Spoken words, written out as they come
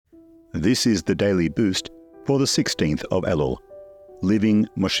This is the daily boost for the 16th of Elul, Living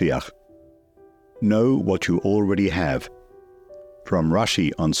Moshiach. Know what you already have. From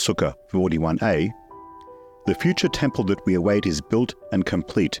Rashi on Sukkah 41a, the future temple that we await is built and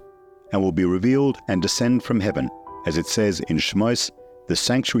complete, and will be revealed and descend from heaven, as it says in Shmos, the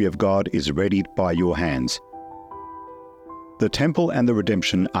sanctuary of God is readied by your hands. The temple and the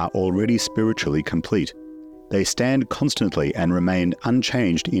redemption are already spiritually complete. They stand constantly and remain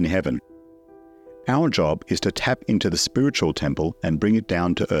unchanged in heaven. Our job is to tap into the spiritual temple and bring it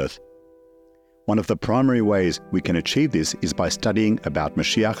down to earth. One of the primary ways we can achieve this is by studying about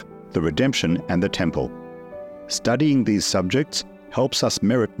Moshiach, the redemption, and the temple. Studying these subjects helps us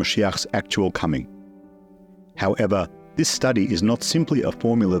merit Moshiach's actual coming. However, this study is not simply a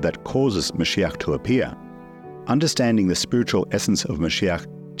formula that causes Moshiach to appear. Understanding the spiritual essence of Moshiach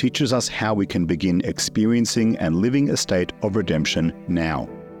teaches us how we can begin experiencing and living a state of redemption now.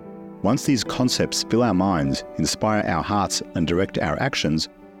 Once these concepts fill our minds, inspire our hearts, and direct our actions,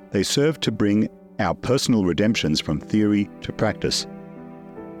 they serve to bring our personal redemptions from theory to practice.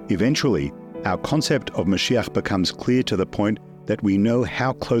 Eventually, our concept of Moshiach becomes clear to the point that we know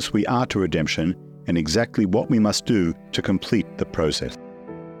how close we are to redemption and exactly what we must do to complete the process.